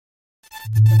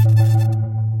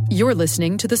You're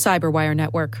listening to the Cyberwire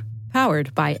Network,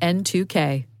 powered by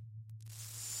N2K.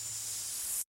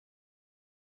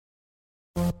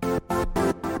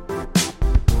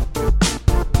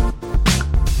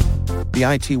 The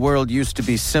IT world used to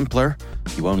be simpler.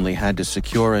 You only had to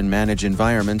secure and manage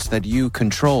environments that you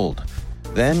controlled.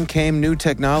 Then came new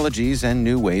technologies and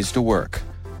new ways to work.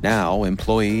 Now,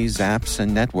 employees, apps,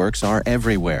 and networks are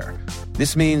everywhere.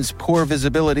 This means poor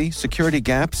visibility, security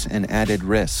gaps, and added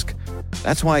risk.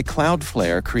 That's why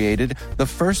Cloudflare created the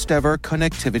first-ever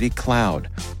connectivity cloud.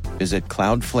 Visit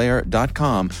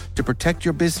cloudflare.com to protect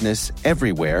your business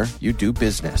everywhere you do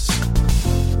business.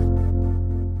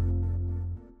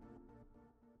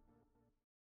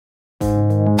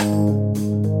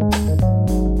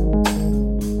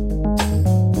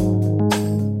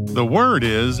 The word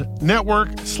is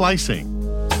network slicing.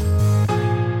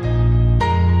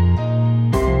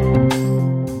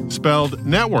 Spelled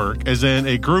network as in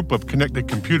a group of connected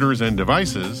computers and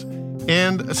devices,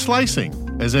 and slicing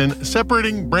as in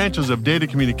separating branches of data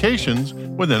communications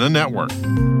within a network.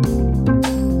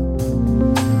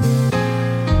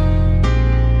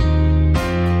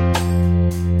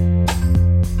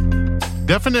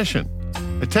 Definition: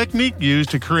 a technique used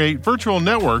to create virtual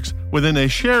networks within a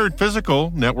shared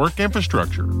physical network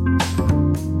infrastructure.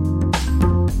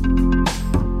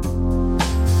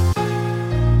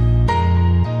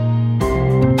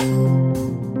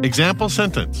 Example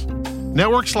sentence: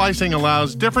 network slicing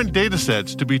allows different data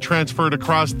sets to be transferred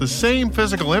across the same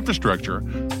physical infrastructure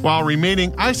while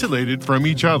remaining isolated from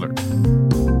each other.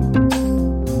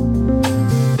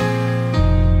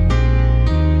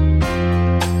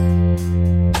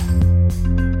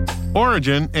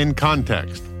 Origin and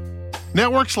context.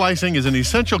 Network slicing is an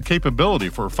essential capability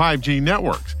for 5G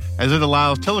networks, as it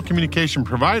allows telecommunication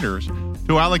providers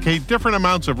to allocate different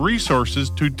amounts of resources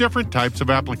to different types of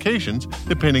applications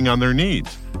depending on their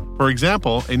needs. For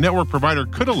example, a network provider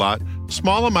could allot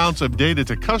small amounts of data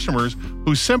to customers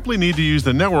who simply need to use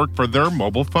the network for their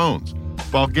mobile phones,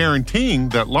 while guaranteeing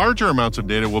that larger amounts of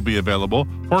data will be available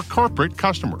for corporate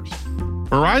customers.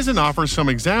 Verizon offers some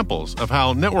examples of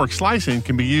how network slicing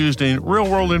can be used in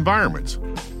real-world environments.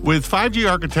 With 5G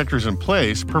architectures in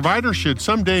place, providers should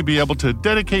someday be able to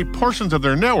dedicate portions of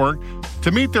their network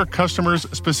to meet their customers'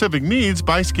 specific needs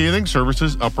by scaling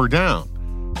services up or down.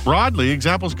 Broadly,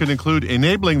 examples could include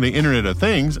enabling the Internet of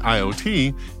Things,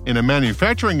 IoT, in a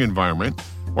manufacturing environment,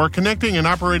 or connecting and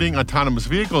operating autonomous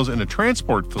vehicles in a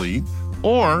transport fleet,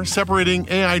 or separating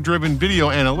AI-driven video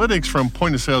analytics from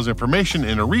point-of-sales information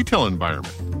in a retail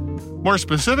environment. More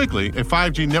specifically, a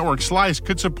 5G network slice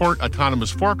could support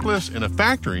autonomous forklifts in a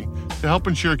factory to help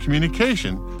ensure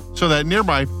communication so that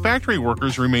nearby factory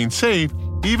workers remain safe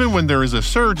even when there is a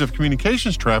surge of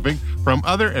communications traffic from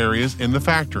other areas in the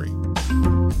factory.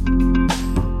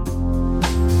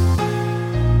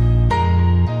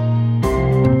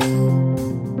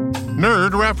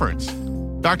 Nerd reference.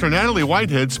 Dr. Natalie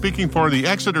Whitehead, speaking for the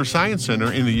Exeter Science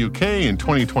Centre in the UK in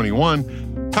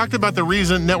 2021, talked about the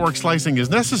reason network slicing is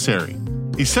necessary.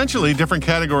 Essentially, different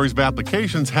categories of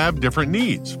applications have different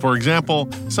needs. For example,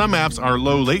 some apps are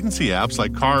low-latency apps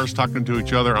like cars talking to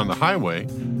each other on the highway.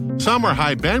 Some are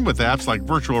high-bandwidth apps like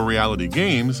virtual reality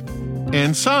games.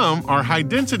 And some are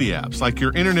high-density apps like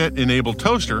your internet-enabled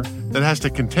toaster that has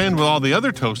to contend with all the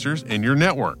other toasters in your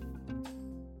network.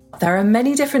 There are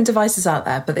many different devices out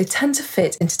there, but they tend to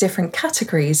fit into different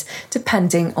categories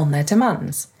depending on their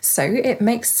demands. So it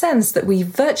makes sense that we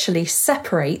virtually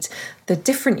separate the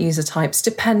different user types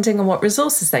depending on what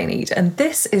resources they need. And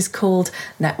this is called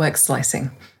network slicing.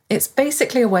 It's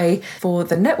basically a way for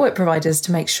the network providers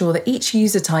to make sure that each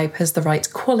user type has the right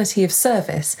quality of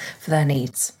service for their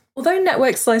needs. Although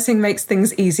network slicing makes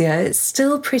things easier, it's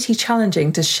still pretty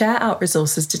challenging to share out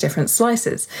resources to different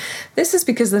slices. This is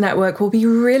because the network will be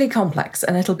really complex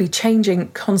and it'll be changing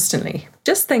constantly.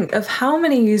 Just think of how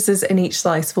many users in each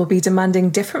slice will be demanding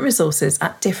different resources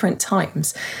at different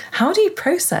times. How do you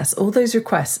process all those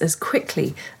requests as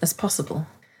quickly as possible?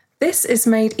 This is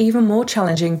made even more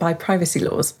challenging by privacy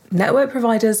laws. Network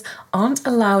providers aren't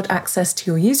allowed access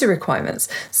to your user requirements,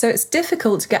 so it's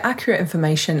difficult to get accurate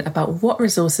information about what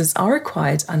resources are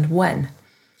required and when.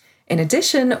 In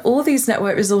addition, all these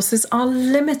network resources are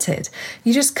limited.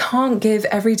 You just can't give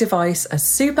every device a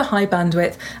super high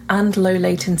bandwidth and low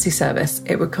latency service.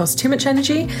 It would cost too much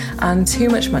energy and too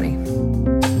much money.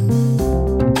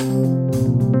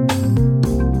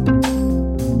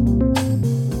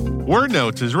 Word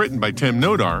Notes is written by Tim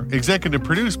Nodar, executive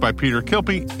produced by Peter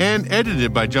Kilpie, and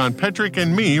edited by John Petrick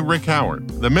and me, Rick Howard.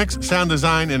 The mix, sound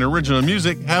design, and original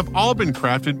music have all been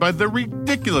crafted by the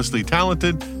ridiculously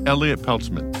talented Elliot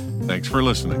Peltzman. Thanks for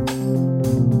listening.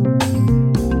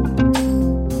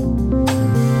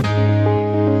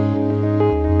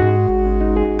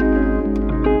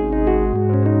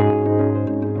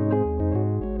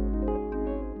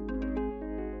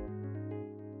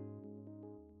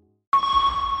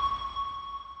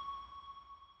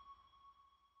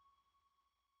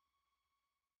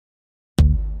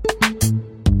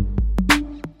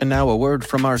 And now a word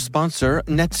from our sponsor,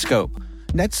 Netscope.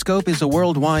 Netscope is a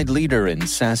worldwide leader in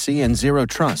SASE and Zero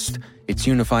Trust. Its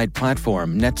unified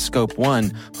platform, Netscope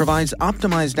One, provides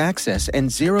optimized access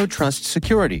and Zero Trust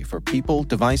security for people,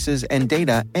 devices, and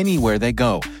data anywhere they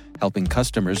go, helping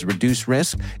customers reduce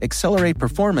risk, accelerate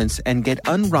performance, and get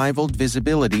unrivaled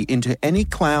visibility into any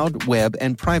cloud, web,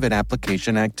 and private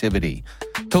application activity.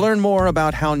 To learn more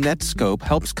about how Netscope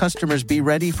helps customers be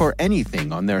ready for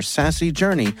anything on their SASE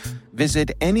journey,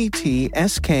 visit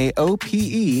netskope.com.